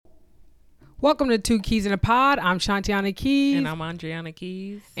Welcome to Two Keys in a Pod. I'm Shanteona Keys. And I'm Andreona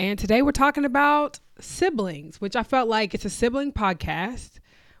Keys. And today we're talking about siblings, which I felt like it's a sibling podcast.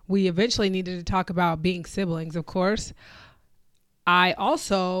 We eventually needed to talk about being siblings, of course. I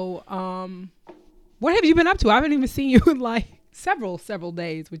also, what have you been up to? I haven't even seen you in like several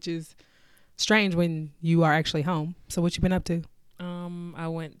days, which is strange when you are actually home. So what you been up to? I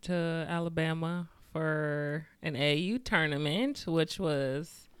went to Alabama for an AAU tournament, which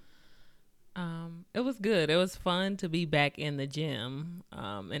was... it was good. It was fun to be back in the gym,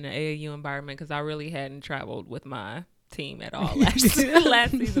 in the AAU environment, because I really hadn't traveled with my team at all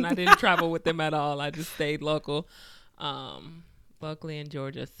last season. I didn't travel with them at all. I just stayed locally in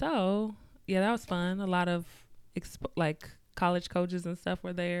Georgia. So yeah, that was fun. A lot of college coaches and stuff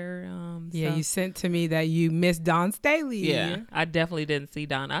were there. Yeah, you sent to me that you missed Don Staley. Yeah, I definitely didn't see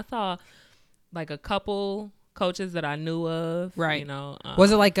Don. I saw like a couple coaches that I knew of, right? You know,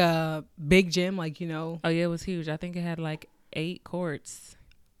 was it like a big gym, like, you know? Oh yeah, it was huge. I think it had like 8 courts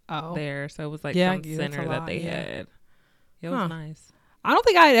there, so it was like some center that they had. It was nice. I don't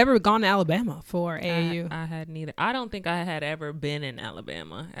think I had ever gone to Alabama for AAU. I had neither. I don't think I had ever been in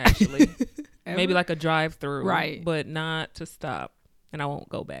Alabama, actually. Maybe like a drive-through, right? But not to stop, and I won't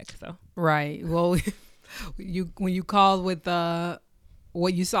go back. So right. Well, when you called with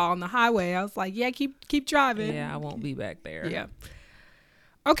what you saw on the highway, I was like, yeah, keep driving. Yeah, I won't be back there. Yeah.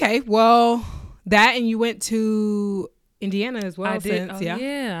 Okay, well, that, and you went to Indiana as well. I did.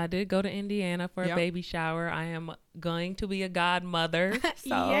 Yeah, I did go to Indiana for a baby shower. I am going to be a godmother.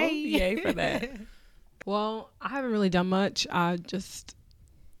 So yay for that. Well, I haven't really done much. I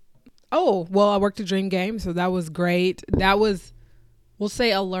worked a Dream Game, so that was great. That was, we'll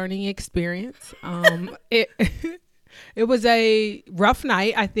say, a learning experience. It was a rough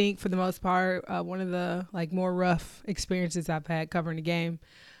night, I think, for the most part. One of the more rough experiences I've had covering the game,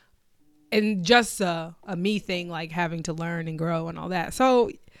 and just a me thing, like having to learn and grow and all that.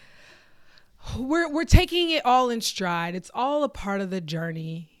 So we're taking it all in stride. It's all a part of the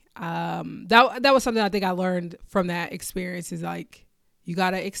journey. That was something I think I learned from that experience, is like, you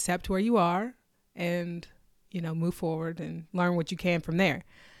got to accept where you are and, move forward and learn what you can from there.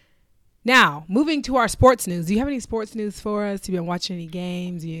 Now, moving to our sports news. Do you have any sports news for us? Have you been watching any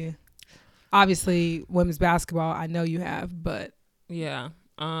games? Obviously, women's basketball, I know you have, but... Yeah.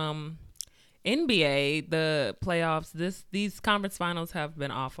 NBA, the playoffs, these conference finals have been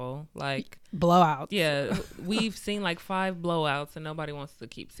awful. Like... blowouts. Yeah. We've seen 5 blowouts, and nobody wants to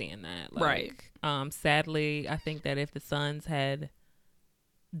keep seeing that. Right. Sadly, I think that if the Suns had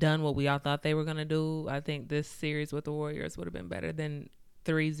done what we all thought they were going to do, I think this series with the Warriors would have been better than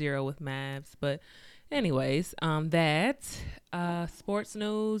 3-0 with Mavs. But anyways, sports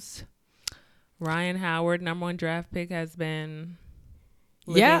news, Ryan Howard, #1 draft pick, has been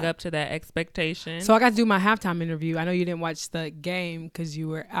living up to that expectation. So I got to do my halftime interview. I know you didn't watch the game because you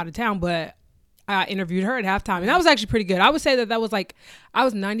were out of town, but I interviewed her at halftime, and that was actually pretty good. I would say that was I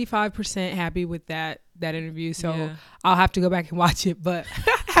was 95% happy with that interview. So I'll have to go back and watch it, but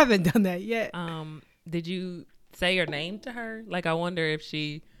I haven't done that yet. Did you say your name to her? I wonder if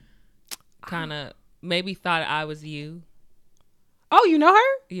she kind of maybe thought I was you. Oh, you know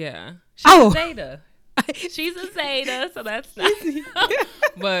her? Yeah. She's a Zeta. She's a Zeta, so that's nice.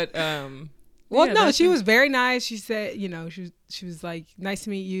 But she was very nice. She said, she was like, nice to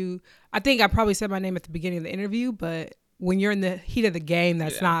meet you. I think I probably said my name at the beginning of the interview, but when you're in the heat of the game,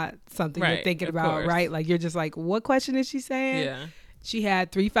 that's not something you're thinking about, course. Right? Like, you're just like, what question is she saying? Yeah. She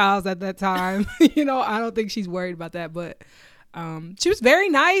had 3 fouls at that time. I don't think she's worried about that, but she was very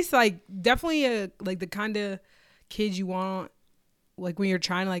nice. Definitely the kind of kid you want, when you're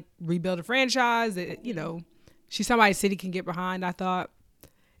trying to rebuild a franchise. She's somebody City can get behind. I thought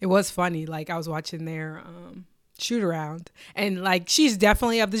it was funny. I was watching their shoot around, and she's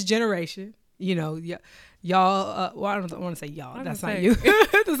definitely of this generation. Y'all. Well, I don't want to say y'all. That's not you.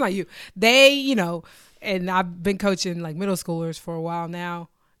 That's not you. They, and I've been coaching middle schoolers for a while now,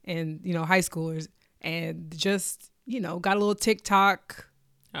 and high schoolers, and just got a little TikTok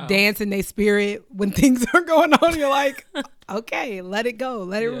dance in their spirit when things are going on. You're like, okay, let it go,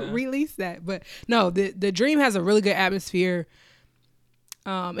 let it release that. But no, the Dream has a really good atmosphere.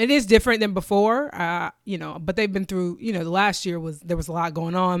 It is different than before, but they've been through. The last year there was a lot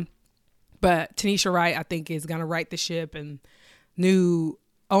going on, but Tanisha Wright, I think, is gonna right the ship, and new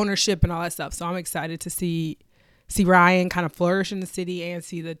ownership and all that stuff. So I'm excited to see Ryan kind of flourish in the city and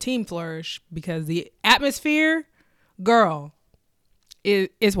see the team flourish, because the atmosphere, girl,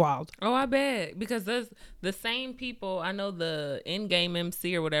 is wild. Oh, I bet, because there's the same people. I know the in-game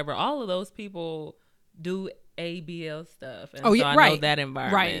MC or whatever. All of those people do ABL stuff, and Oh, so yeah, I right. know that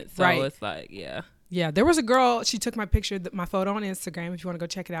environment. Right, So right. it's like, yeah. Yeah, there was a girl. She took my picture, my photo on Instagram. If you want to go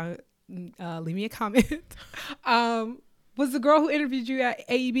check it out, leave me a comment. Was the girl who interviewed you at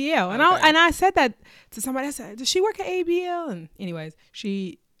AEBL, and I said that to somebody. I said, "Does she work at AEBL?" And anyways,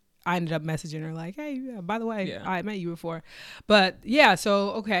 I ended up messaging her like, "Hey, by the way, I met you before." But yeah,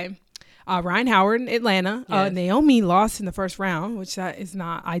 so okay. Ryan Howard in Atlanta. Yes. Naomi lost in the first round, which that is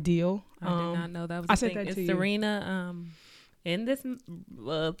not ideal. I did not know that was I a said thing. that Is to Serena in this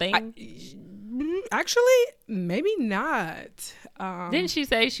thing? Actually, maybe not. Didn't she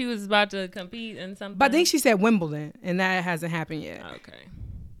say she was about to compete in something? But I think she said Wimbledon, and that hasn't happened yet.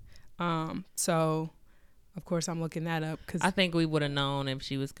 Okay. So, of course, I'm looking that up because I think we would have known if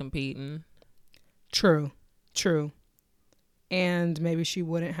she was competing. True. And maybe she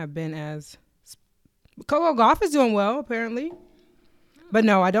wouldn't have been as. Coco Gauff is doing well, apparently. But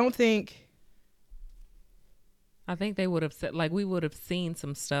no, I don't think. I think they would have said, like, we would have seen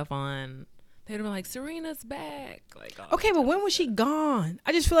some stuff on. They'd have been like, Serena's back. Like, okay, but when was she gone?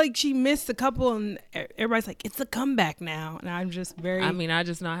 I just feel like she missed a couple, and everybody's like, it's a comeback now. And I'm just very. I mean, I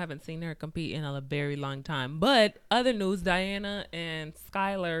haven't seen her compete in a very long time. But other news, Diana and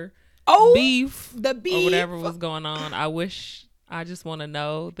Skylar. Beef or whatever was going on. I just want to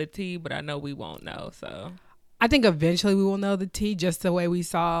know the tea, but I know we won't know. So I think eventually we will know the tea, just the way we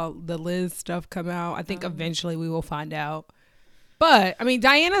saw the Liz stuff come out. I think eventually we will find out. But I mean,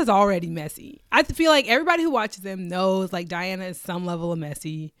 Diana's already messy. I feel like everybody who watches them knows like Diana is some level of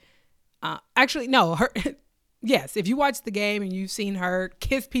messy. Actually, no, her. Yes, if you watch the game and you've seen her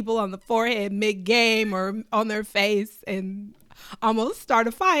kiss people on the forehead mid-game or on their face and almost start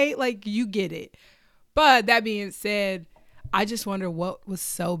a fight, like, you get it. But that being said, I just wonder what was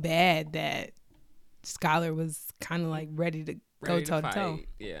so bad that Skylar was kind of like ready to go toe to toe.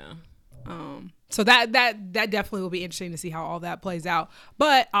 Yeah. So that definitely will be interesting to see how all that plays out.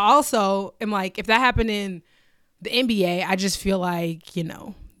 But I also am like, if that happened in the NBA, I just feel like,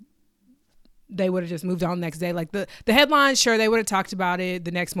 they would have just moved on the next day. Like the headlines, sure, they would have talked about it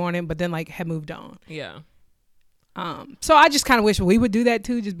the next morning, but then like had moved on. Yeah. So I just kind of wish we would do that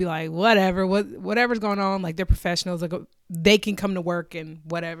too. Just be like, whatever's going on. Like, they're professionals. Like, they can come to work and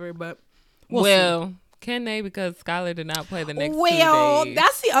whatever. But we'll see. Can they? Because Skylar did not play the next 2 days.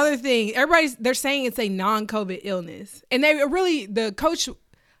 That's the other thing. They're saying it's a non-COVID illness, and the coach.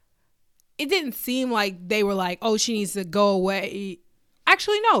 It didn't seem like they were like, oh, she needs to go away.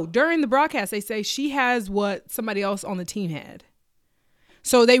 Actually, no. During the broadcast, they say she has what somebody else on the team had.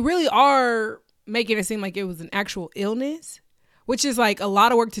 So they really are making it seem like it was an actual illness, which is like a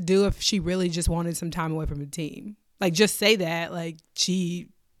lot of work to do if she really just wanted some time away from the team. Like, just say that,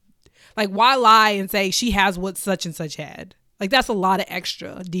 why lie and say she has what such and such had? Like, that's a lot of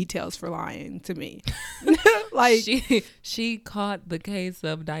extra details for lying to me. Like, she caught the case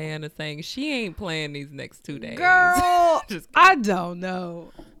of Diana saying she ain't playing these next 2 days. Girl, I don't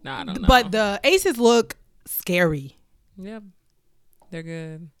know. No, I don't know. But the Aces look scary. Yep. They're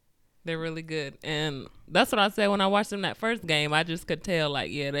good. They're really good. And that's what I said when I watched them that first game. I just could tell,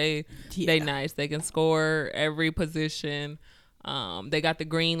 like, they nice. They can score every position. They got the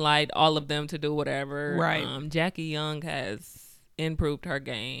green light, all of them, to do whatever. Right. Jackie Young has improved her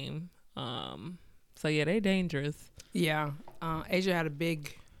game. So, yeah, they dangerous. Yeah. Asia had a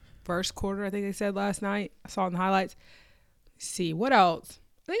big first quarter, I think they said last night. I saw in the highlights. Let's see, what else?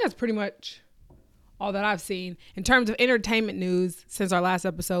 I think that's pretty much all that I've seen. In terms of entertainment news, since our last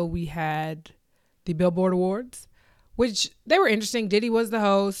episode, we had the Billboard Awards, which they were interesting. Diddy was the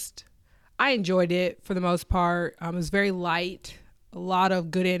host. I enjoyed it for the most part. It was very light. A lot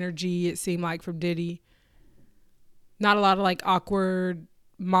of good energy, it seemed like, from Diddy. Not a lot of like awkward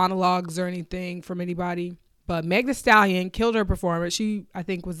monologues or anything from anybody. But Meg Thee Stallion killed her performance. She, I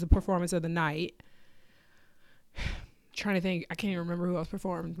think, was the performance of the night. Trying to think, I can't even remember who else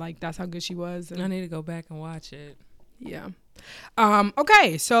performed. Like, that's how good she was. I need to go back and watch it. Yeah.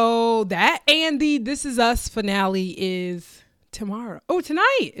 Okay, so that and the This Is Us finale is tomorrow. Oh,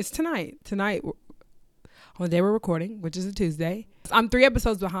 tonight. It's tonight. Tonight, on the day we're recording, which is a Tuesday. I'm 3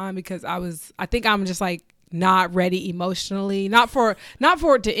 episodes behind because I think I'm just like not ready emotionally. Not for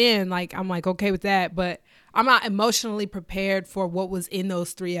it to end. Like, I'm like okay with that, but I'm not emotionally prepared for what was in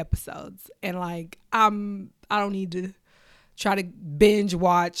those 3 episodes. And like, I don't need to try to binge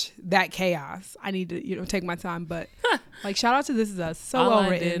watch that chaos. I need to, take my time. But like, shout out to This Is Us. So all well I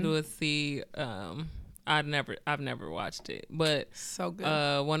written. did was see. I've never watched it, but so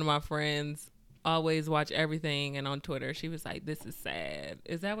good. One of my friends always watch everything, and on Twitter she was like, "This is sad."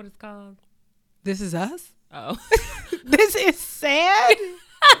 Is that what it's called? This Is Us. Oh, This is sad.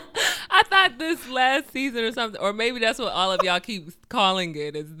 I thought this last season or something, or maybe that's what all of y'all keep calling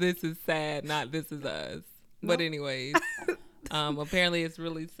it, is This Is Sad, not This Is Us. But anyways, apparently it's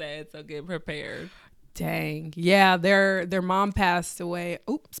really sad, so get prepared. Dang. Yeah, their mom passed away.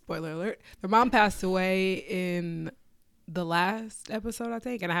 Oops, spoiler alert. Their mom passed away in the last episode, I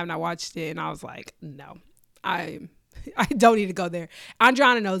think, and I have not watched it, and I was like, no. I don't need to go there.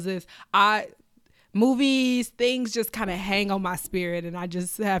 Andreona knows this. Movies, things just kind of hang on my spirit, and I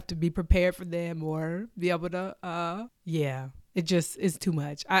just have to be prepared for them or be able to yeah. It just is too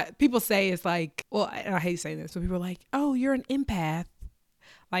much. People say it's like, well, I hate saying this, but people are like, oh, you're an empath.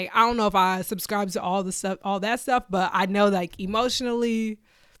 Like, I don't know if I subscribe to all that stuff, but I know, like, emotionally,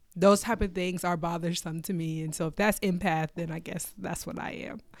 those type of things are bothersome to me. And so if that's empath, then I guess that's what I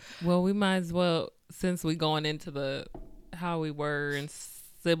am. Well, we might as well, since we going into the how we were and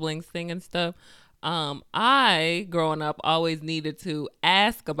siblings thing and stuff, I, growing up, always needed to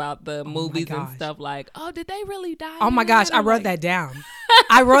ask about the movies and stuff like, oh, did they really die? Oh, my gosh. I wrote that down.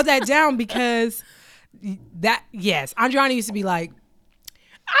 I wrote that down because yes, Andreona used to be like,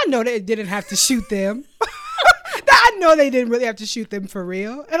 I know they didn't have to shoot them. I know they didn't really have to shoot them for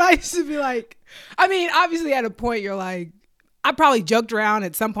real. And I used to be like, I mean, obviously at a point you're like, I probably joked around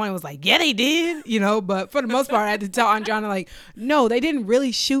at some point and was like, yeah, they did, but for the most part I had to tell Andreona, like, no, they didn't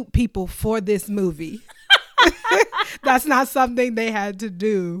really shoot people for this movie. That's not something they had to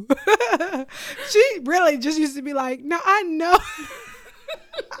do. She really just used to be like, no, I know.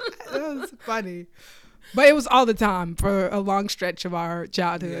 That was funny. But it was all the time for a long stretch of our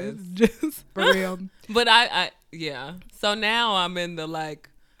childhood. Yes. Just for real. But yeah. So now I'm in the, like,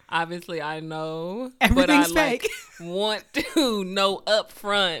 obviously I know. Everything's but I fake. Want to know up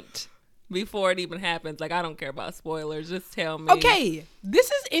front before it even happens. Like, I don't care about spoilers. Just tell me. Okay. This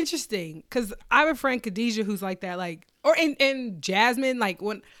is interesting because I have a friend, Khadijah, who's like that. Like, or in Jasmine, like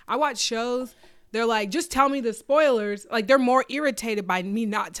when I watch shows, they're like, just tell me the spoilers. Like, they're more irritated by me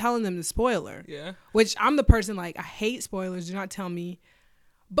not telling them the spoiler. Yeah. Which I'm the person, like, I hate spoilers. Do not tell me.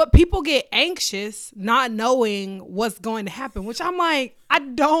 But people get anxious not knowing what's going to happen, which I'm like,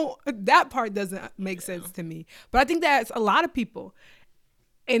 that part doesn't make sense to me. But I think that's a lot of people.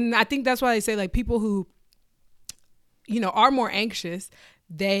 And I think that's why they say, like, people who, are more anxious,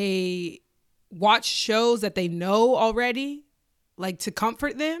 they watch shows that they know already, like, to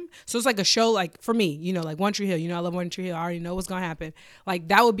comfort them. So it's like a show, like, for me, like One Tree Hill, I love One Tree Hill. I already know what's going to happen. Like,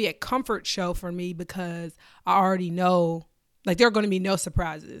 that would be a comfort show for me because I already know, like, there are going to be no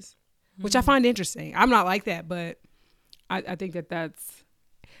surprises, which I find interesting. I'm not like that, but I think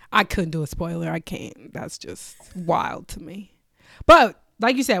I couldn't do a spoiler. I can't. That's just wild to me. But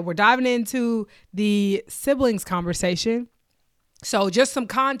like you said, we're diving into the siblings conversation. So just some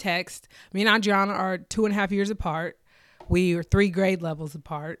context. Me and Andreona are 2.5 years apart. We are 3 grade levels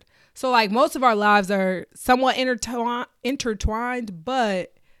apart. So, like, most of our lives are somewhat intertwined,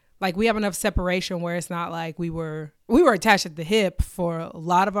 but, like, we have enough separation where it's not like we were attached at the hip for a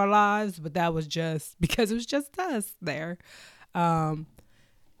lot of our lives, but that was just because it was just us there. And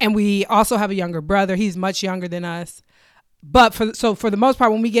we also have a younger brother. He's much younger than us. But for the most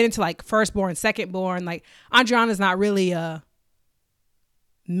part, when we get into, like, firstborn, secondborn, like, Andreona's not really a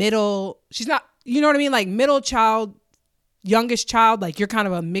middle. She's not, you know what I mean? Like, middle child, youngest child, like, you're kind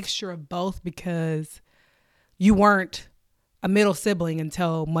of a mixture of both because you weren't a middle sibling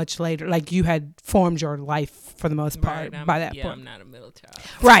until much later. Like, you had formed your life for the most part by that point. I'm not a middle child.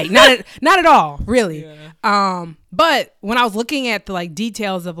 Right. Not at all, really. Yeah. But when I was looking at the, like,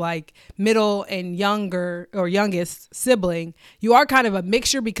 details of, like, middle and younger or youngest sibling, you are kind of a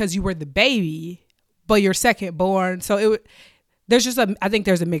mixture because you were the baby, but you're second born. So I think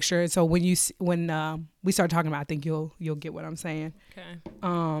there's a mixture. So when we start talking about, I think you'll get what I'm saying.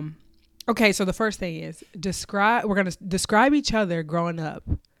 Okay. Okay, so the first thing is we're going to describe each other growing up.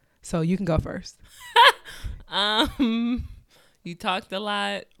 So you can go first. You talked a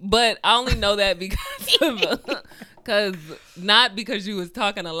lot, but I only know that not because you was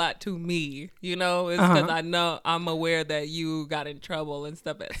talking a lot to me, it's because I'm aware that you got in trouble and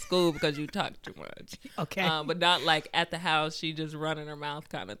stuff at school because you talked too much. Okay. But not like at the house, she just running her mouth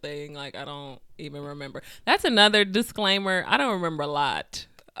kind of thing. Like, I don't even remember. That's another disclaimer. I don't remember a lot.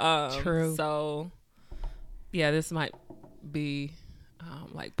 True. So, yeah, this might be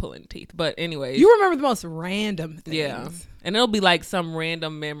like pulling teeth. But anyways. You remember the most random things. Yeah. And it'll be like some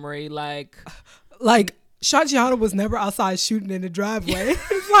random memory, like Shanteona was never outside shooting in the driveway.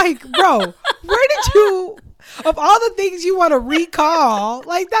 It's like, bro, where did you, of all the things you want to recall,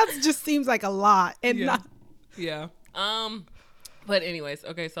 like, that just seems like a lot. And yeah. But anyways,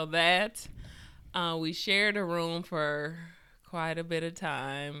 okay, so that we shared a room for quite a bit of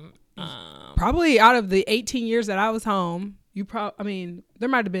time, Probably out of the 18 years that I was home, there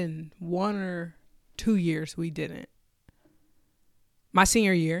might have been 1 or 2 years we didn't. My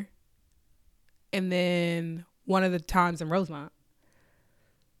senior year, and then one of the times in Rosemont.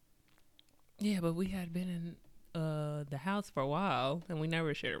 Yeah, but we had been in the house for a while, and we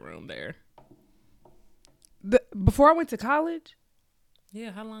never shared a room there. Before I went to college?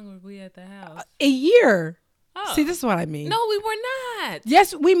 Yeah, how long were we at the house? A year. Oh. See, this is what I mean. No, we were not.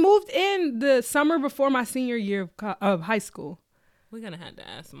 Yes, we moved in the summer before my senior year of high school. We're going to have to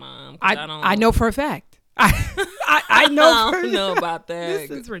ask Mom. I know for a fact. I know. I don't know about that.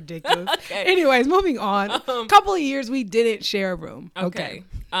 This is ridiculous. Okay. Anyways, moving on. A couple of years we didn't share a room. Okay.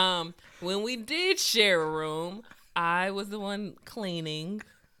 When we did share a room, I was the one cleaning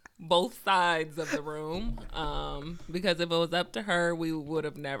both sides of the room. Because if it was up to her, we would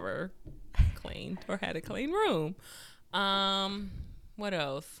have never cleaned or had a clean room. What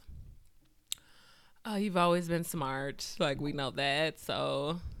else? Oh, you've always been smart. Like, we know that.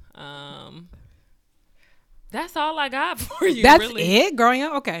 So, that's all I got for you. That's really. it? Growing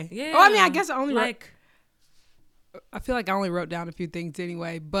up? Okay. Yeah. Oh, I mean, I guess I only I feel like I only wrote down a few things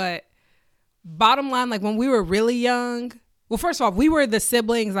anyway. But bottom line, like when we were really young, well, first of all, we were the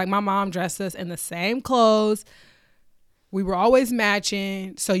siblings. Like my mom dressed us in the same clothes. We were always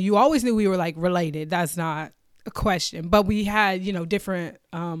matching. So you always knew we were like related. That's not a question. But we had, different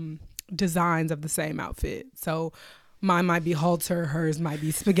designs of the same outfit. So mine might be halter, hers might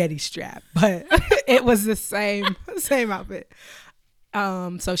be spaghetti strap, but it was the same outfit.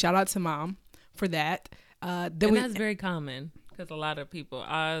 So shout out to Mom for that. That's very common because a lot of people.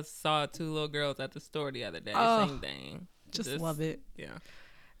 I saw 2 little girls at the store the other day. Same thing. Just love it. Yeah.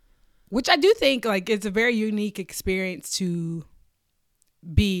 Which I do think like it's a very unique experience to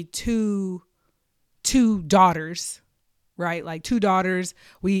be two daughters, right? Like 2 daughters.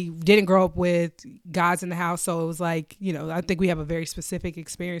 We didn't grow up with guys in the house, so it was like, I think we have a very specific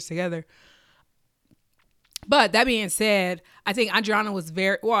experience together. But that being said, I think Andreona was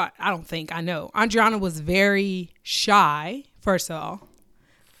I know. Andreona was very shy, first of all.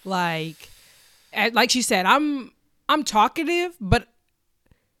 Like she said, I'm talkative, but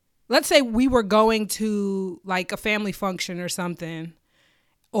let's say we were going to like a family function or something,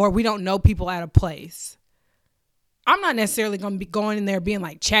 or we don't know people at a place. I'm not necessarily going to be going in there being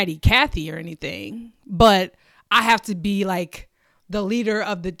like chatty Cathy or anything, but I have to be like the leader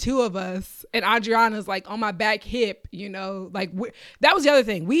of the 2 of us, and Andreona's like on my back hip, like that was the other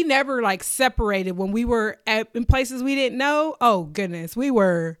thing. We never like separated when we were in places we didn't know. Oh goodness. It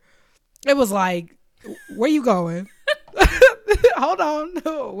was like, where you going? Hold on.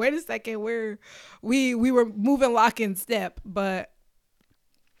 No, wait a second. We were moving lock and step, but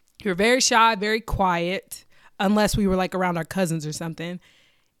you're very shy, very quiet, unless we were like around our cousins or something.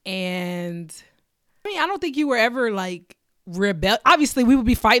 And I mean, I don't think you were ever like rebel. Obviously we would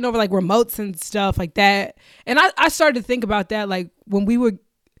be fighting over like remotes and stuff like that. And I started to think about that. Like when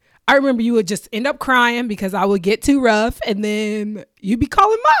I remember you would just end up crying because I would get too rough, and then you'd be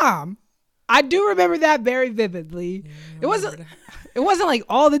calling Mom. I do remember that very vividly. It wasn't like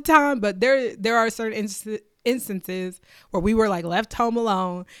all the time, but there are certain instances where we were like left home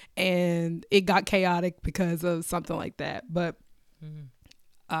alone and it got chaotic because of something like that. But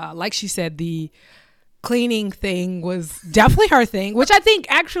like she said, the cleaning thing was definitely her thing, which I think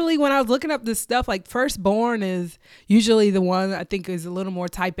actually when I was looking up this stuff, like firstborn is usually the one I think is a little more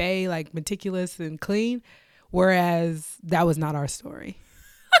type A, like meticulous and clean, whereas that was not our story.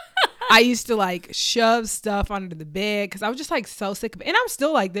 I used to like shove stuff under the bed because I was just like so sick of it. And I'm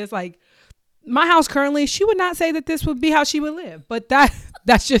still like this. Like my house currently, she would not say that this would be how she would live, but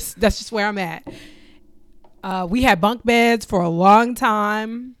that's just where I'm at. We had bunk beds for a long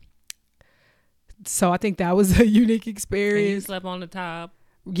time, so I think that was a unique experience. And you slept on the top.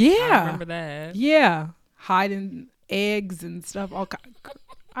 Yeah, I remember that. Yeah, hiding eggs and stuff.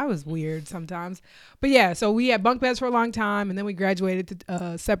 I was weird sometimes, but yeah. So we had bunk beds for a long time, and then we graduated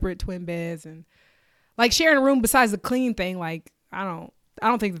to separate twin beds, and like sharing a room. Besides the clean thing, like I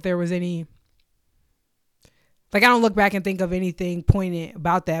don't think that there was any. Like I don't look back and think of anything poignant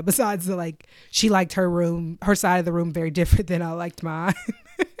about that. Besides the like, she liked her side of the room very different than I liked mine.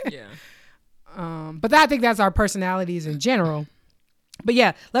 Yeah. But I think that's our personalities in general. But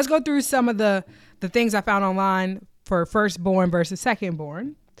yeah, let's go through some of the things I found online for firstborn versus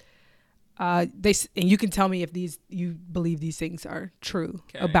secondborn. And you can tell me if you believe these things are true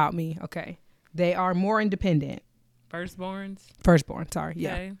about me. Okay. They are more independent. Firstborn, sorry.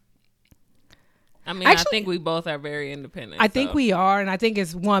 Yeah. I mean, Actually, I think we both are very independent. I think we are, and I think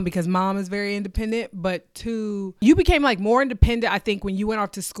it's one because mom is very independent, but two, you became like more independent. I think when you went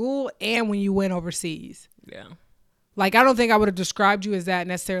off to school and when you went overseas. Yeah. Like I don't think I would have described you as that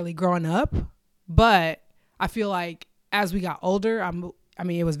necessarily growing up, but I feel like as we got older, I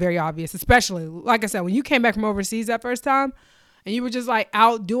mean, it was very obvious, especially like I said, when you came back from overseas that first time. And you were just like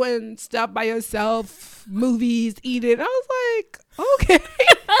out doing stuff by yourself, movies, eating. I was like, okay.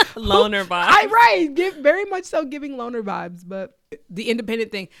 Loner vibes. Very much so giving loner vibes. But the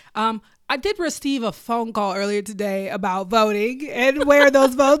independent thing. I did receive a phone call earlier today about voting and where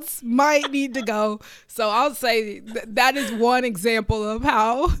those votes might need to go. So I'll say that is one example of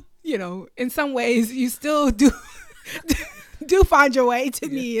how, in some ways you still do find your way to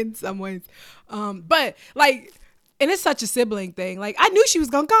me in some ways. But like, and it's such a sibling thing. Like, I knew she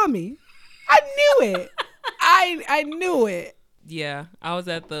was going to call me. I knew it. I knew it. Yeah. I was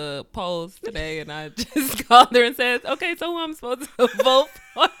at the polls today and I just called her and said, okay, so who I'm supposed to vote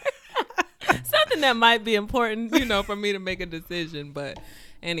for? Something that might be important, for me to make a decision. But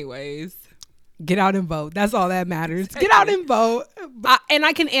anyways. Get out and vote. That's all that matters. Get out and vote. And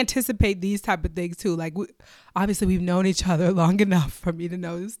I can anticipate these type of things too. Like, obviously we've known each other long enough for me to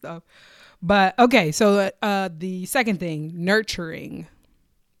know this stuff. But okay, so the second thing, nurturing.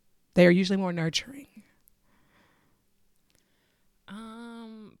 They are usually more nurturing.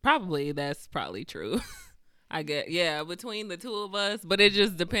 That's probably true. I get, yeah, between the two of us, but it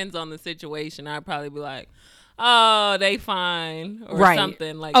just depends on the situation. I'd probably be like, oh, they fine, or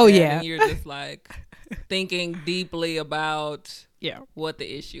something like that. Yeah. And you're just like thinking deeply about what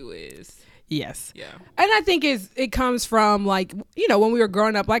the issue is. Yes. Yeah. And I think it comes from like, when we were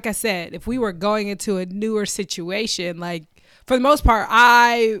growing up, like I said, if we were going into a newer situation, like for the most part,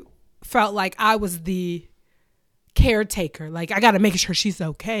 I felt like I was the caretaker. Like I got to make sure she's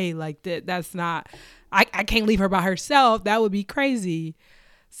okay. Like that's not, I can't leave her by herself. That would be crazy.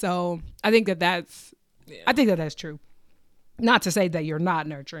 So I think that's true. Not to say that you're not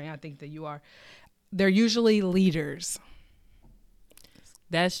nurturing. I think that you are. They're usually leaders.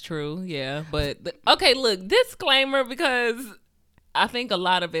 That's true, yeah. But, okay, look, disclaimer, because I think a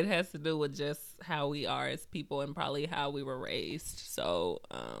lot of it has to do with just how we are as people and probably how we were raised. So,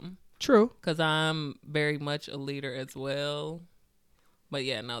 true. Because I'm very much a leader as well. But,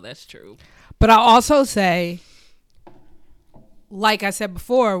 yeah, no, that's true. But I'll also say, like I said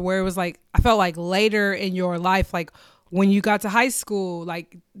before, where it was like, I felt like later in your life, like when you got to high school,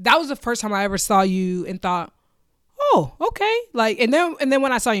 like that was the first time I ever saw you and thought, oh, okay. Like, and then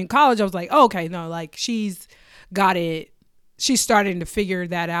when I saw you in college, I was like, oh, okay, no, like she's got it. She's starting to figure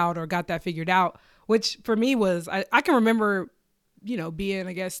that out or got that figured out, which for me was, I can remember, being,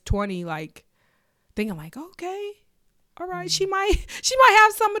 I guess, 20, like thinking like, okay, all right. She might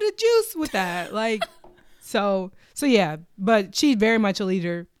have some of the juice with that. Like, so yeah, but she's very much a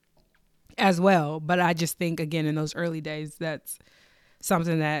leader as well. But I just think, again, in those early days, that's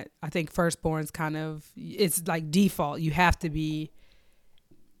something that I think firstborns kind of, it's like default. You have to be,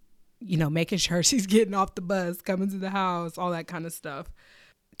 making sure she's getting off the bus, coming to the house, all that kind of stuff.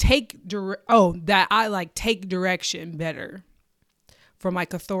 Take direction better from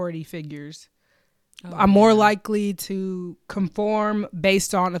like authority figures. I'm more likely to conform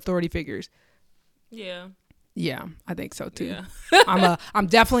based on authority figures. Yeah. Yeah, I think so too. Yeah. I'm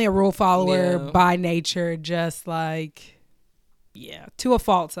definitely a rule follower by nature, just like, to a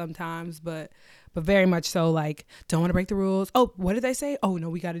fault sometimes, but very much so, like, don't want to break the rules. Oh, what did they say? Oh no,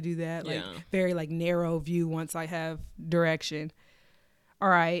 we got to do that. Like very like narrow view once I have direction. All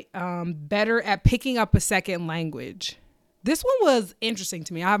right. Better at picking up a second language. This one was interesting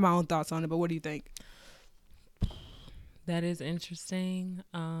to me. I have my own thoughts on it, but what do you think? That is interesting.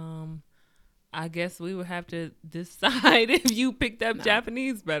 I guess we would have to decide if you picked up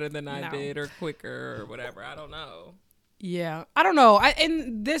Japanese better than I did, or quicker, or whatever. I don't know. Yeah, I don't know.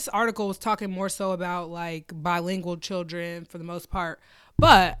 And this article was talking more so about like bilingual children for the most part.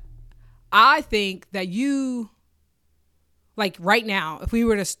 But I think that you, like right now, if we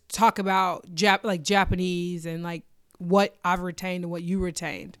were to talk about Japanese and like what I've retained and what you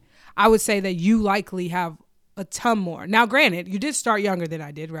retained, I would say that you likely have a ton more. Now, granted, you did start younger than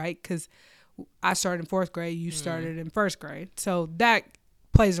I did, right? Because I started in 4th grade, you started in 1st grade. So that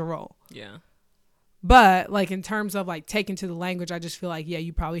plays a role. Yeah. But like in terms of like taking to the language, I just feel like,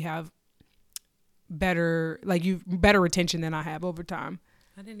 you probably have better retention than I have over time.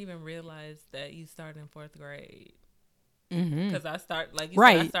 I didn't even realize that you started in 4th grade. Because I start, like you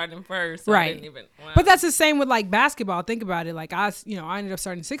said, I started in 1st. So right. I didn't even, wow. But that's the same with like basketball. Think about it. Like I ended up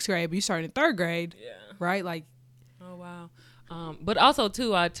starting in 6th grade, but you started in 3rd grade. Yeah. Right? Like. Oh, wow. But also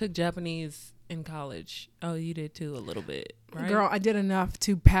too, I took Japanese in college? Oh, you did too, a little bit, right? Girl, I did enough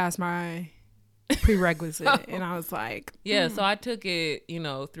to pass my prerequisite, and I was like, yeah. So I took it,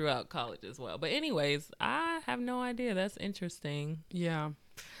 throughout college as well. But anyways, I have no idea. That's interesting. Yeah.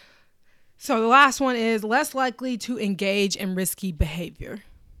 So the last one is less likely to engage in risky behavior.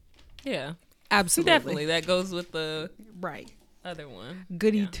 Yeah. Absolutely. Definitely. That goes with the right other one.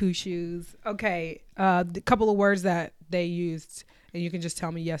 Goody two shoes. Okay. The couple of words that they used, and you can just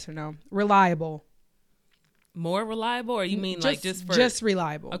tell me yes or no. Reliable. More reliable, or you mean just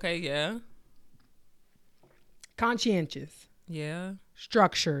reliable? Okay, yeah. Conscientious. Yeah.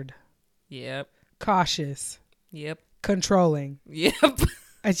 Structured. Yep. Cautious. Yep. Controlling. Yep.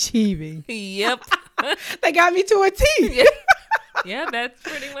 Achieving. Yep. They got me to a T. Yeah, that's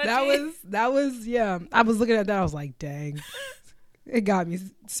pretty much that was yeah. I was looking at that. I was like, dang. It got me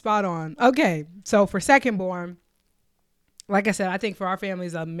spot on. Okay. So for second born, like I said, I think for our family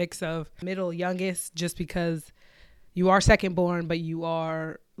is a mix of middle, youngest, just because you are second born, but you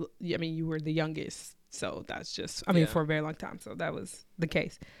were the youngest. So that's just, for a very long time. So that was the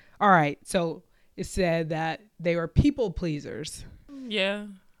case. All right. So it said that they were people pleasers. Yeah.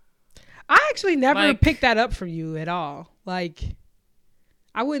 I actually never picked that up from you at all. Like,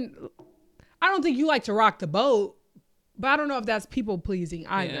 I don't think you like to rock the boat, but I don't know if that's people pleasing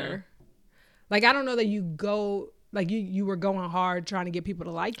either. Yeah. Like, I don't know that you go, like you were going hard trying to get people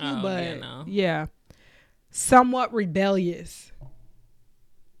to like you, but yeah. Somewhat rebellious.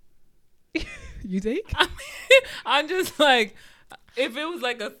 You think? I'm just like, if it was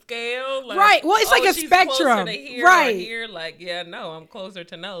like a scale, like, right? Well, it's like a spectrum, right? Here, like, yeah, no, I'm closer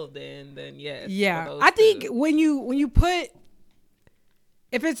to no than yes. Yeah, I think when you put,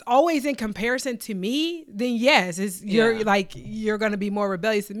 if it's always in comparison to me, then yes, you're gonna be more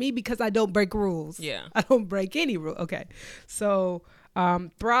rebellious than me because I don't break rules. Yeah, I don't break any rule. Okay, so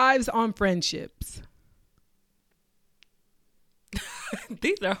thrives on friendships.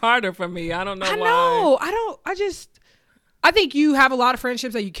 These are harder for me. I don't know why. I think you have a lot of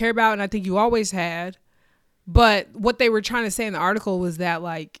friendships that you care about, and I think you always had. But what they were trying to say in the article was that,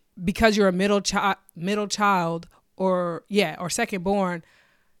 like, because you're a middle child or second born,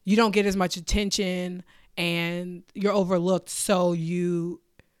 you don't get as much attention and you're overlooked. So you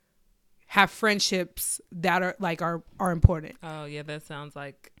have friendships that are important. Oh yeah, that sounds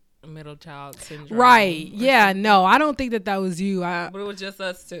like middle child syndrome. Right. Yeah. Something. No, I don't think that was you. But it was just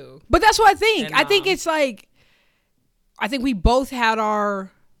us too. But that's what I think. And, I think it's like, I think we both had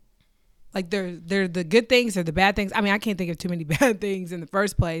our, like, they're the good things or the bad things. I mean, I can't think of too many bad things in the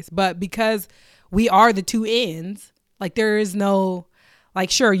first place, but because we are the two ends, like, there is no,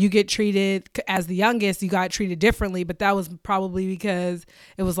 like, sure, you get treated as the youngest, you got treated differently, but that was probably because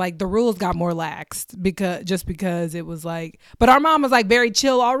it was like the rules got more laxed because it was like, but our mom was like very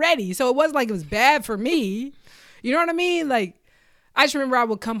chill already. So it wasn't like it was bad for me. You know what I mean? Like, I just remember I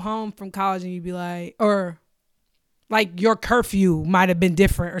would come home from college and you'd be like, or like your curfew might have been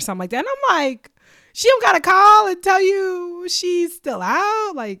different or something like that. And I'm like, she don't got to call and tell you she's still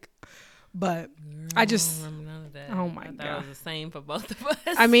out. Like, but I just, that. Oh my God. That was the same for both of us.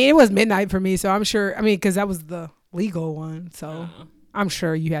 I mean, it was midnight for me, so I'm sure, because that was the legal one, so I'm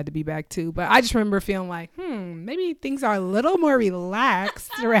sure you had to be back too. But I just remember feeling like, maybe things are a little more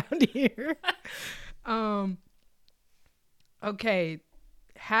relaxed around here. Okay.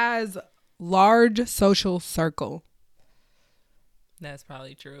 Has large social circle. That's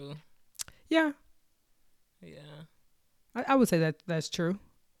probably true. Yeah. Yeah. I would say that's true.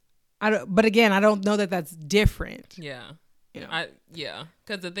 But again, I don't know that that's different. Yeah.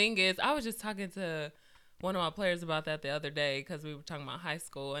 Because the thing is, I was just talking to one of my players about that the other day because we were talking about high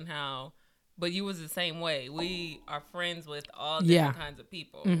school and how, but you was the same way. We are friends with all different kinds of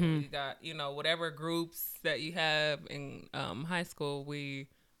people. Mm-hmm. We got, whatever groups that you have in high school, we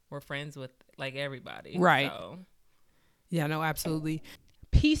were friends with like everybody. Right. So. Yeah, no, absolutely.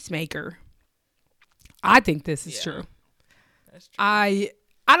 Peacemaker. I think this is true. That's true.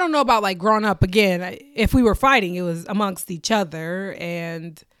 I don't know about like growing up. Again, if we were fighting, it was amongst each other.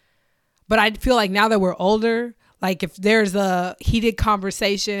 But I feel like now that we're older, like if there's a heated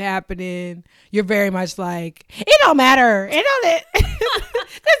conversation happening, you're very much like, it don't matter.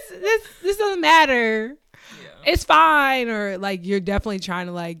 This doesn't matter. Yeah. It's fine. Or like you're definitely trying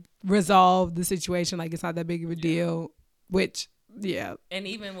to like resolve the situation. Like it's not that big of a deal. Which, yeah. And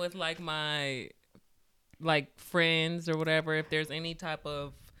even with like my like friends or whatever, if there's any type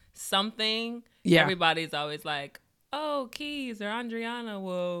of something, everybody's always like, oh, Keys or Andreona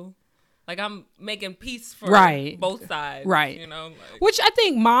will, like, I'm making peace for both sides, right? Which I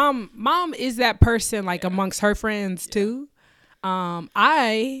think mom is that person like amongst her friends too.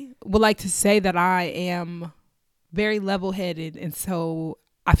 I would like to say that I am very level-headed, and so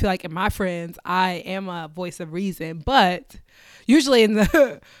I feel like in my friends, I am a voice of reason. But usually in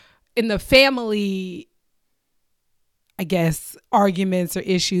the family, I guess, arguments or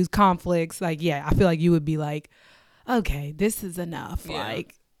issues, conflicts, like, yeah, I feel like you would be like, okay, this is enough. Yeah.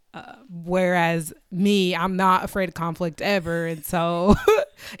 Like, whereas me, I'm not afraid of conflict ever. And so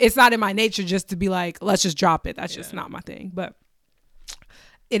it's not in my nature just to be like, let's just drop it. That's just not my thing. But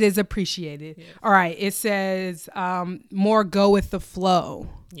it is appreciated. Yes. All right. It says more go with the flow.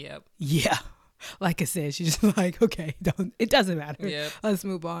 Yep. Yeah. Like I said, she's just like, okay, it doesn't matter. Yep. Let's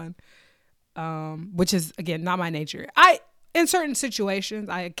move on. Which is, again, not my nature. In certain situations,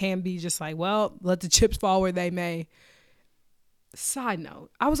 I can be just like, well, let the chips fall where they may. Side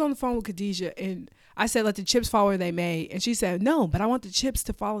note, I was on the phone with Khadijah and I said, let the chips fall where they may. And she said, no, but I want the chips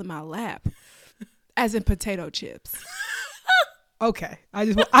to fall in my lap, as in potato chips. Okay. I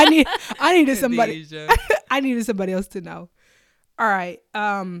needed somebody. I needed somebody else to know. All right.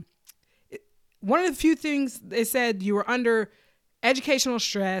 One of the few things they said, you were under educational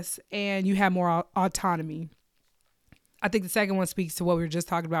stress and you have more autonomy. I think the second one speaks to what we were just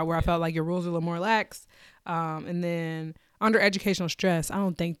talking about, where I felt like your rules are a little more lax. And then under educational stress, I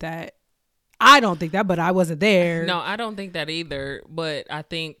don't think that, but I wasn't there. No, I don't think that either. But I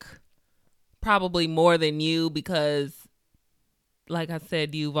think probably more than you, because like I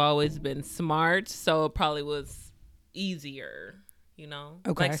said, you've always been smart. So it probably was easier, you know?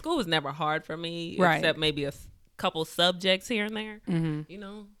 Okay. Like school was never hard for me, right, except maybe a couple subjects here and there, you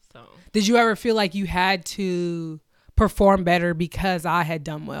know? So did you ever feel like you had to perform better because I had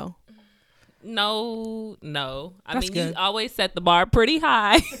done well? No. I mean, good. You always set the bar pretty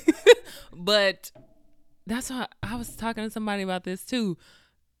high, but that's why I was talking to somebody about this too.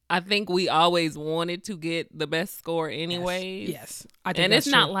 I think we always wanted to get the best score anyways. Yes. I think it's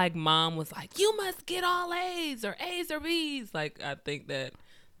not like mom was like, you must get all A's or B's. Like, I think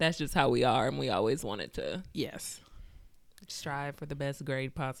that's just how we are, and we always wanted to strive for the best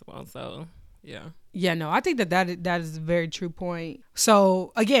grade possible. So yeah, no, I think that is a very true point.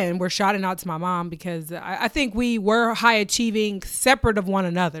 So again, we're shouting out to my mom, because I think we were high achieving separate of one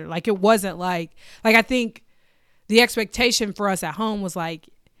another. Like, it wasn't like I think the expectation for us at home was like,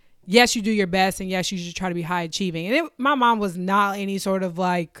 yes, you do your best, and yes, you should try to be high achieving. And my mom was not any sort of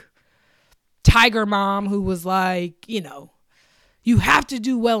like tiger mom who was like, you know, you have to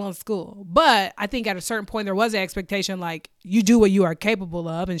do well in school. But I think at a certain point there was an expectation like, you do what you are capable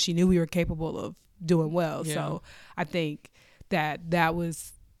of, and she knew we were capable of doing well. Yeah. So I think that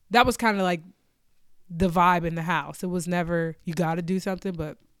was kind of like the vibe in the house. It was never you got to do something,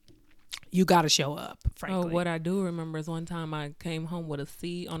 but you got to show up, frankly. Oh, what I do remember is one time I came home with a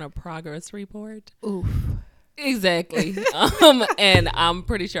C on a progress report. Oof. Exactly. And I'm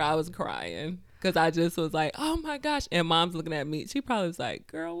pretty sure I was crying, because I just was like, oh my gosh. And mom's looking at me. She probably was like,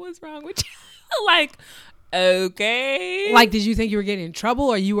 girl, what's wrong with you? Like, okay. Like, did you think you were getting in trouble,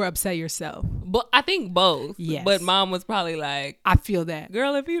 or you were upset yourself? But I think both. Yes. But mom was probably like, I feel that.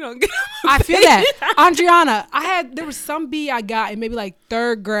 Girl, if you don't get I feel that. Andreona, there was some B I got in maybe like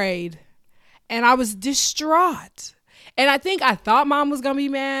third grade, and I was distraught. And I think I thought mom was going to be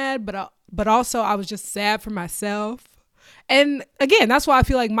mad, but also I was just sad for myself. And again, that's why I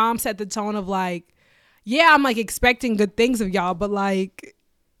feel like mom set the tone of like, yeah, I'm like expecting good things of y'all, but like,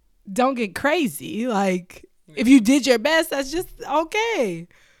 don't get crazy. Like, if you did your best, that's just okay.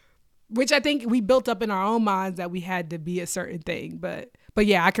 Which I think we built up in our own minds that we had to be a certain thing. But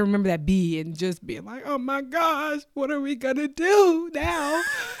yeah, I can remember that B and just being like, oh my gosh, what are we going to do now?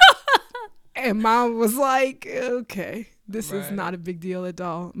 And mom was like, okay, this is not a big deal at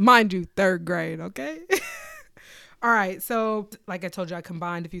all. Mind you, third grade, okay? All right, so like I told you, I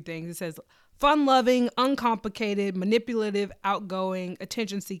combined a few things. It says fun-loving, uncomplicated, manipulative, outgoing,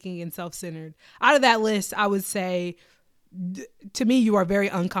 attention-seeking, and self-centered. Out of that list, I would say, to me, you are very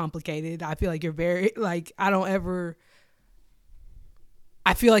uncomplicated. I feel like you're very, like, I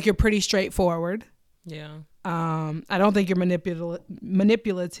feel like you're pretty straightforward. Yeah. I don't think you're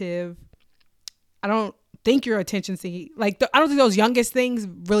manipulative. I don't think you're attention seeking. Like, I don't think those youngest things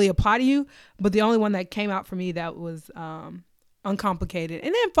really apply to you. But the only one that came out for me that was uncomplicated,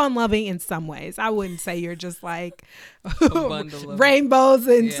 and then fun loving in some ways. I wouldn't say you're just like rainbows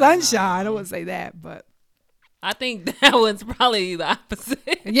and sunshine. I wouldn't say that, but I think that one's probably the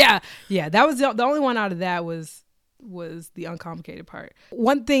opposite. Yeah. That was the only one out of that was the uncomplicated part.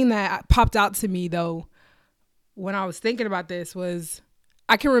 One thing that popped out to me though, when I was thinking about this, was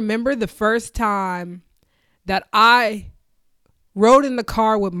I can remember the first time that I rode in the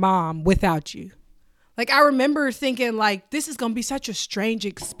car with mom without you. Like, I remember thinking, like, this is going to be such a strange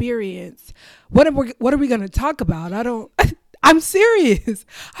experience. What are we going to talk about? I'm serious.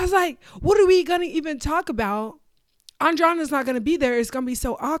 I was like, what are we going to even talk about? Andreona's not going to be there. It's going to be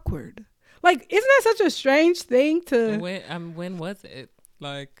so awkward. Like, isn't that such a strange thing to... When was it?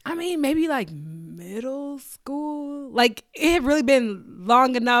 Like, I mean, maybe like middle school. Like, it had really been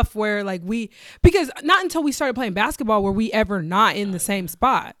long enough where like because not until we started playing basketball were we ever not in the same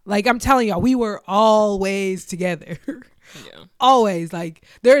spot. Like, I'm telling y'all, we were always together. Yeah. Always. Like,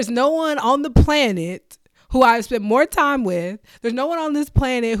 there is no one on the planet who I've spent more time with. There's no one on this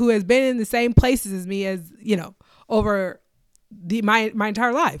planet who has been in the same places as me as, over my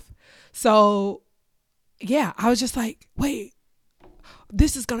entire life. So, yeah, I was just like, wait.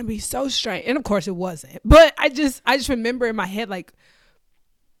 This is gonna be so strange, and of course it wasn't. But I just remember in my head like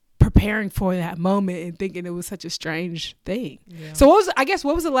preparing for that moment and thinking it was such a strange thing. Yeah. So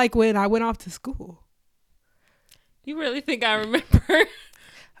what was it like when I went off to school? You really think I remember?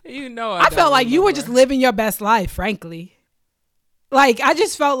 I felt like you were just living your best life, frankly. Like, I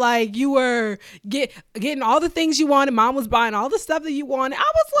just felt like you were getting all the things you wanted. Mom was buying all the stuff that you wanted.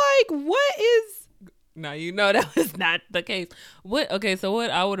 I was like, what is... No, that was not the case. What? Okay, so what?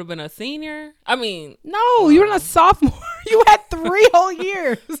 I would have been a senior? I mean... No, you were a sophomore. You had 3 whole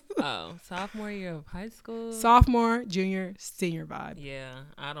years. Oh, sophomore year of high school? Sophomore, junior, senior vibe. Yeah,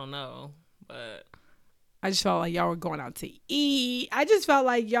 I don't know, but... I just felt like y'all were going out to eat. I just felt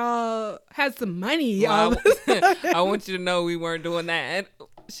like y'all had some money. Well, I want you to know we weren't doing that.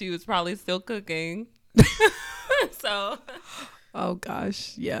 She was probably still cooking. So... Oh,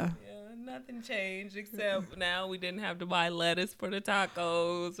 gosh, yeah. Nothing changed except now we didn't have to buy lettuce for the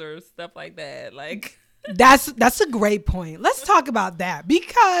tacos or stuff like that. Like, that's a great point. Let's talk about that,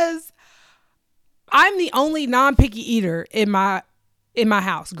 because I'm the only non-picky eater in my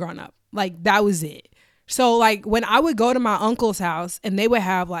house growing up. Like, that was it. So like when I would go to my uncle's house and they would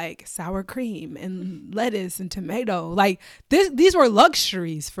have like sour cream and lettuce and tomato, like these were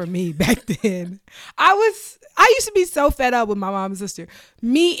luxuries for me back then. I used to be so fed up with my mom and sister.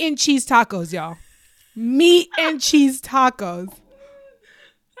 Meat and cheese tacos, y'all. Meat and cheese tacos.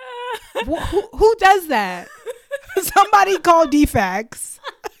 Who does that? Somebody call DFAX.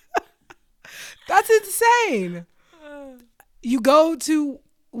 That's insane. You go to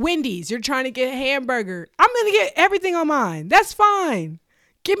Wendy's, you're trying to get a hamburger. I'm going to get everything on mine. That's fine.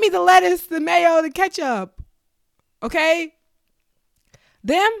 Give me the lettuce, the mayo, the ketchup. Okay?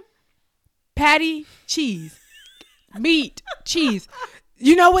 Them, patty, cheese. Meat, cheese.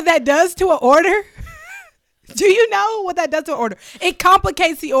 You know what that does to an order? Do you know what that does to an order? It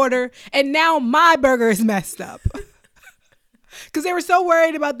complicates the order, and now my burger is messed up. Because they were so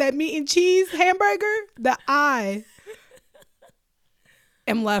worried about that meat and cheese hamburger that I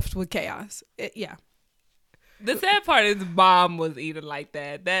am left with chaos. Yeah. The sad part is mom was eating like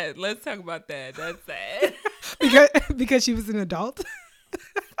that. Let's talk about that. That's sad. because she was an adult.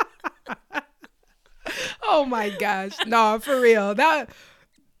 Oh my gosh. No, for real.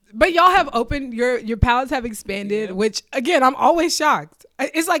 But y'all have opened, your palates have expanded, yeah. Which again, I'm always shocked.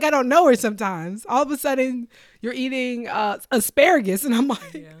 It's like I don't know her sometimes. All of a sudden you're eating asparagus and I'm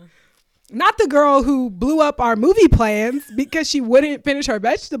like, yeah. Not the girl who blew up our movie plans because she wouldn't finish her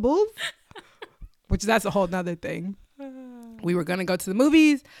vegetables, which that's a whole nother thing. We were going to go to the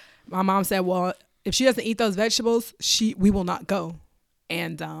movies. My mom said, well, if she doesn't eat those vegetables, we will not go.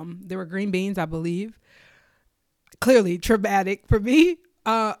 And there were green beans, I believe. Clearly traumatic for me.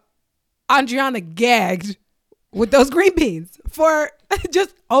 Andreona gagged with those green beans for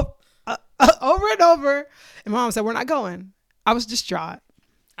just over and over. And mom said, we're not going. I was distraught.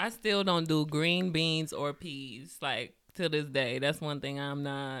 I still don't do green beans or peas, like, to this day. That's one thing I'm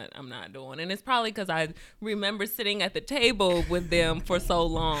not doing. And it's probably because I remember sitting at the table with them for so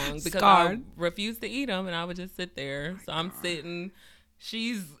long because Scarred. I refused to eat them and I would just sit there. So I'm sitting,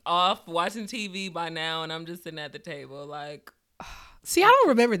 she's off watching TV by now and I'm just sitting at the table like. See, I don't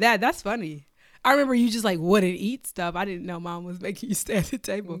remember that. That's funny. I remember you just like wouldn't eat stuff. I didn't know mom was making you stay at the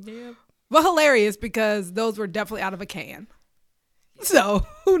table. Yeah. But hilarious because those were definitely out of a can. So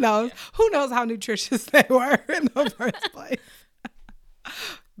who knows? Yeah. Who knows how nutritious they were in the first place?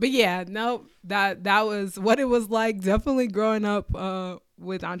 But yeah, no, that was what it was like. Definitely growing up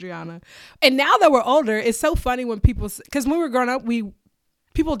with Andreona. And now that we're older, it's so funny when people, because when we were growing up,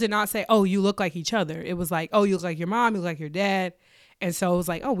 people did not say, "Oh, you look like each other." It was like, "Oh, you look like your mom. You look like your dad." And so it was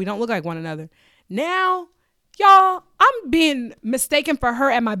like, "Oh, we don't look like one another." Now, y'all, I'm being mistaken for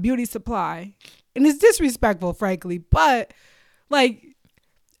her at my beauty supply, and it's disrespectful, frankly, but. Like,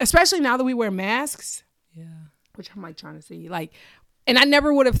 especially now that we wear masks, yeah, which I'm like trying to see. Like, And I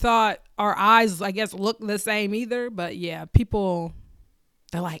never would have thought our eyes, I guess, look the same either. But yeah, people,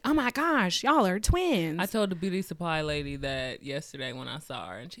 they're like, oh my gosh, y'all are twins. I told the beauty supply lady that yesterday when I saw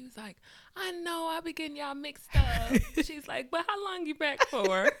her, and she was like, I know, I be getting y'all mixed up. She's like, but how long you back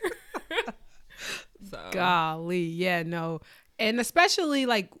for? So. Golly, yeah, no. And especially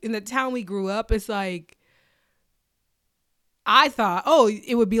like in the town we grew up, it's like, I thought, oh,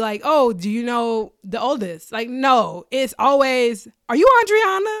 it would be like, oh, do you know the oldest? Like, no, it's always, are you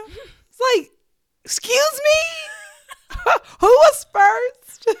Andreona? It's like, excuse me? Who was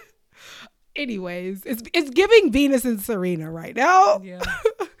first? Anyways, it's giving Venus and Serena right now. Yeah.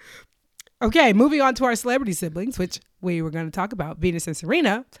 Okay, moving on to our celebrity siblings, which we were going to talk about, Venus and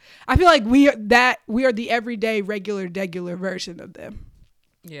Serena. I feel like we are the everyday, regular version of them.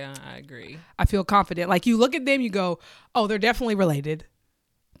 Yeah, I agree. I feel confident. Like you look at them, you go, oh, they're definitely related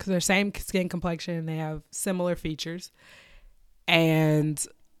because they're same skin complexion. They have similar features. And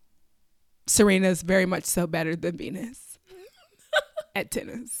Serena's very much so better than Venus at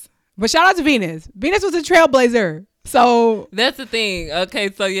tennis. But shout out to Venus. Venus was a trailblazer. So that's the thing.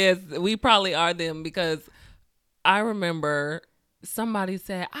 Okay, so yes, we probably are them because I remember somebody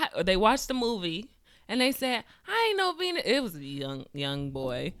said they watched the movie and they said, I ain't know Venus. It was a young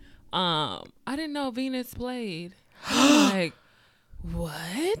boy. I didn't know Venus played. Like,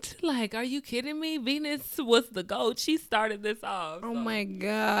 what? Like, are you kidding me? Venus was the GOAT. She started this off. Oh my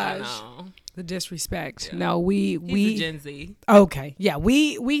gosh. I know. The disrespect. Yeah. No, we He's a Gen Z. Okay. Yeah,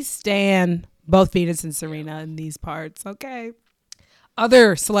 we stand both Venus and Serena in these parts. Okay.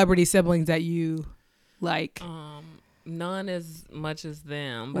 Other celebrity siblings that you like? None as much as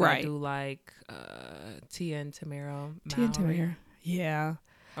them, but right. I do like Tia and Tamara. Tia and Tamara. Yeah.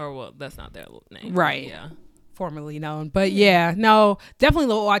 Or well, that's not their name. Right. Yeah. Formerly known. But yeah, no, definitely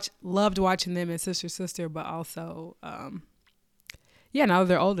loved watching them as sister, but also yeah, now that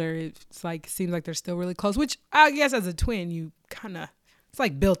they're older, it's like seems like they're still really close, which I guess as a twin you kind of, it's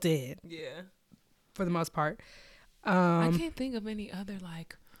like built in. Yeah. For the most part. I can't think of any other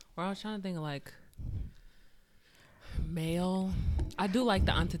like, or I was trying to think of like male. I do like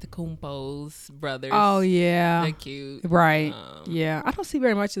the Antetokounmpo's brothers. Oh yeah. They're cute. Right. Yeah. I don't see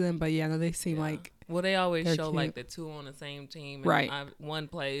very much of them, but yeah, no, they seem like. Well, they always show cute. like the two on the same team. And right. One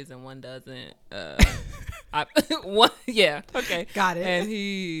plays and one doesn't. Yeah. Okay. Got it.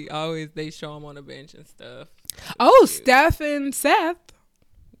 And they show him on the bench and stuff. Oh, Steph and Seth.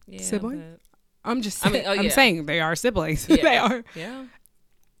 Yeah. Sibling? I'm just saying, I'm saying they are siblings. Yeah. They are. Yeah.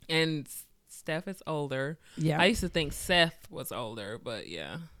 And Steph is older. Yeah. I used to think Seth was older, but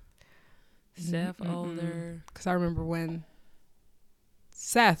yeah. Steph older. Because I remember when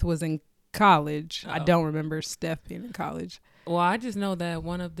Seth was in college. I don't remember Steph being in college. Well, I just know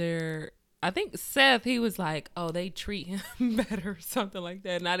that I think Seth, he was like, oh, they treat him better or something like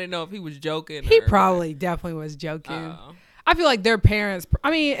that. And I didn't know if he was joking. He probably definitely was joking. I feel like their parents,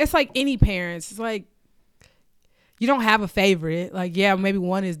 I mean, it's like any parents. It's like, you don't have a favorite. Like, yeah, maybe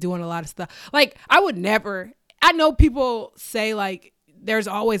one is doing a lot of stuff. Like, I know people say like, there's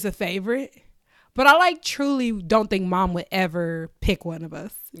always a favorite. But I like truly don't think mom would ever pick one of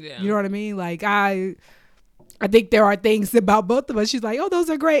us. Yeah. You know what I mean? Like, I think there are things about both of us. She's like, oh, those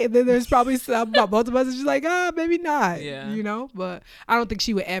are great. And then there's probably some about both of us. And she's like, maybe not. Yeah. You know? But I don't think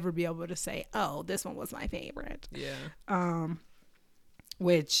she would ever be able to say, oh, this one was my favorite. Yeah.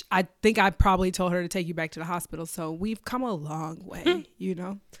 Which I think I probably told her to take you back to the hospital. So we've come a long way, you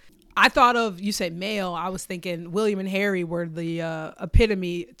know? I thought of, you said male, I was thinking William and Harry were the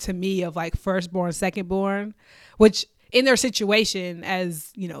epitome to me of like firstborn, secondborn, which in their situation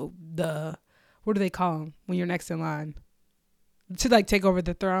as, you know, what do they call them when you're next in line? To like take over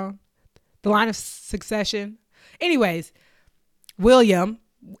the throne? The line of succession? Anyways, William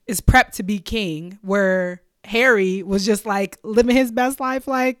is prepped to be king, where Harry was just like living his best life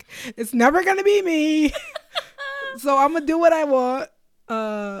like, it's never going to be me. So I'm going to do what I want.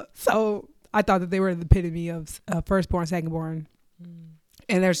 So I thought that they were the epitome of firstborn, secondborn.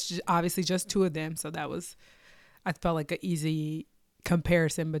 And there's obviously just two of them. So I felt like an easy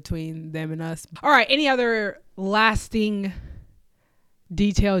comparison between them and us. All right. Any other lasting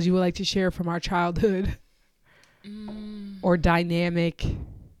details you would like to share from our childhood or dynamic?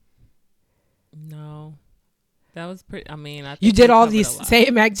 No. That was pretty. I mean, I think you did all these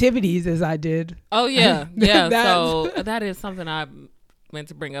same activities as I did. Oh yeah, yeah. So that is something I meant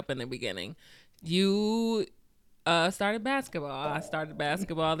to bring up in the beginning. You Started basketball. I started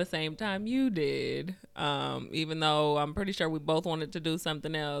basketball the same time you did. Even though I'm pretty sure we both wanted to do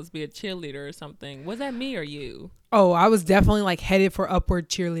something else, be a cheerleader or something. Was that me or you? Oh, I was definitely like headed for upward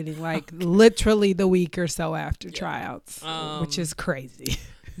cheerleading, like literally the week or so after tryouts, which is crazy.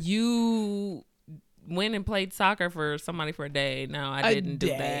 You went and played soccer for somebody for a day. No, I didn't do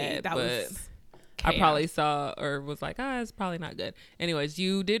that, but was I probably saw or was like, it's probably not good. Anyways,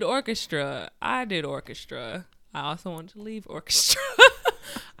 you did orchestra. I did orchestra. I also wanted to leave orchestra,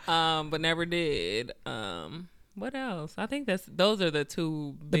 but never did. What else? I think those are the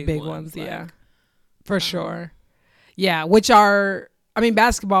two big ones. Like, yeah, for sure. Yeah, which are, I mean,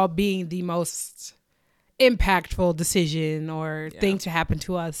 basketball being the most impactful decision or thing to happen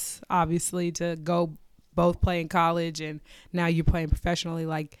to us, obviously, to go both play in college and now you're playing professionally.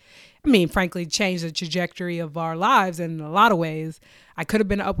 Like, I mean, frankly, changed the trajectory of our lives in a lot of ways. I could have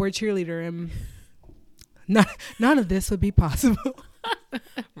been an upward cheerleader and none of this would be possible.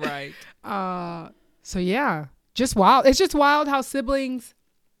 Right. So yeah, just wild. It's just wild how siblings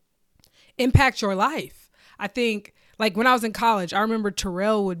impact your life. I think, like, when I was in college, I remember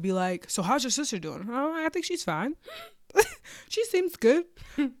Terrell would be like, so how's your sister doing? Oh, I think she's fine. She seems good.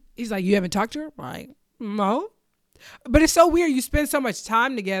 He's like, you haven't talked to her? I'm like, no. But it's so weird. You spend so much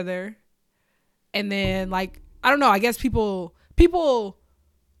time together and then, like, I don't know. I guess people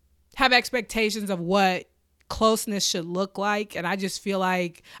have expectations of what closeness should look like. And I just feel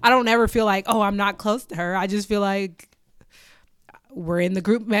like, I don't ever feel like, oh, I'm not close to her. I just feel like we're in the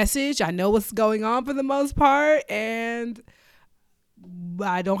group message. I know what's going on for the most part. And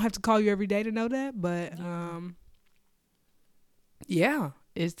I don't have to call you every day to know that. But yeah,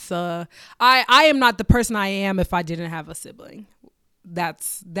 it's I am not the person I am if I didn't have a sibling.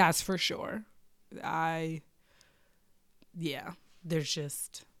 That's for sure. There's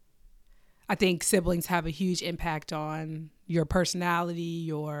just, I think siblings have a huge impact on your personality,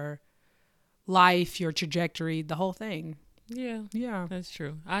 your life, your trajectory, the whole thing. Yeah, that's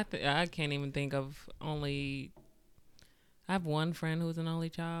true. I can't even think of I have one friend who's an only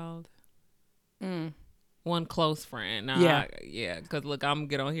child. One close friend. Because look, I'm gonna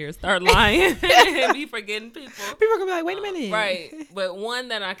get on here and start lying and be forgetting people. People are gonna be like, wait a minute. Right. But one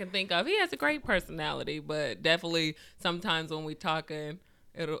that I can think of, he has a great personality, but definitely sometimes when we talking,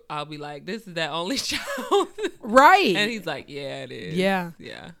 I'll be like, this is that only child. Right. And he's like, yeah, it is. Yeah.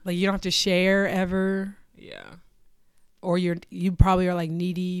 Yeah. Like, you don't have to share ever. Yeah. Or you probably are like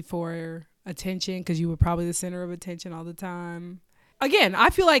needy for attention because you were probably the center of attention all the time. Again, I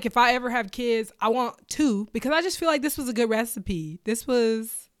feel like if I ever have kids, I want two, because I just feel like this was a good recipe. This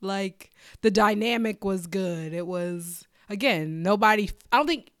was like, the dynamic was good. It was, again, I don't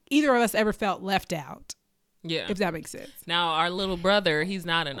think either of us ever felt left out. Yeah. If that makes sense. Now, our little brother, he's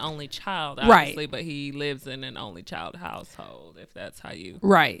not an only child, obviously, right, but he lives in an only child household, if that's how you.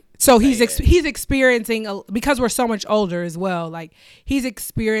 Right. So he's experiencing, because we're so much older as well, like, he's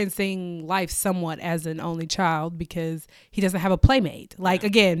experiencing life somewhat as an only child because he doesn't have a playmate. Like,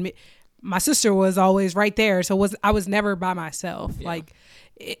 again, my sister was always right there. So I was never by myself. Yeah. Like,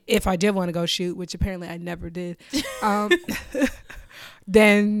 if I did want to go shoot, which apparently I never did,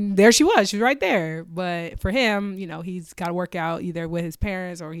 then there she was right there. But for him, he's got to work out either with his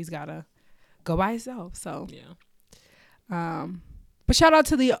parents or he's got to go by himself. So, yeah. But shout out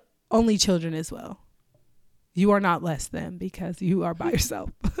to the only children as well. You are not less than because you are by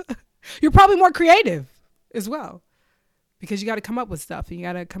yourself. You're probably more creative as well because you got to come up with stuff and you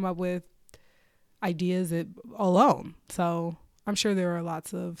got to come up with ideas alone. So I'm sure there are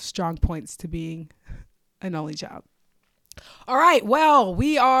lots of strong points to being an only child. All right. Well,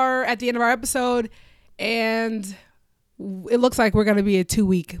 we are at the end of our episode and it looks like we're going to be a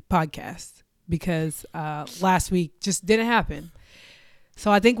 2-week podcast because last week just didn't happen. So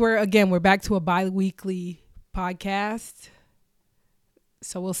I think we're back to a bi-weekly podcast.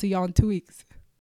 So we'll see y'all in 2 weeks.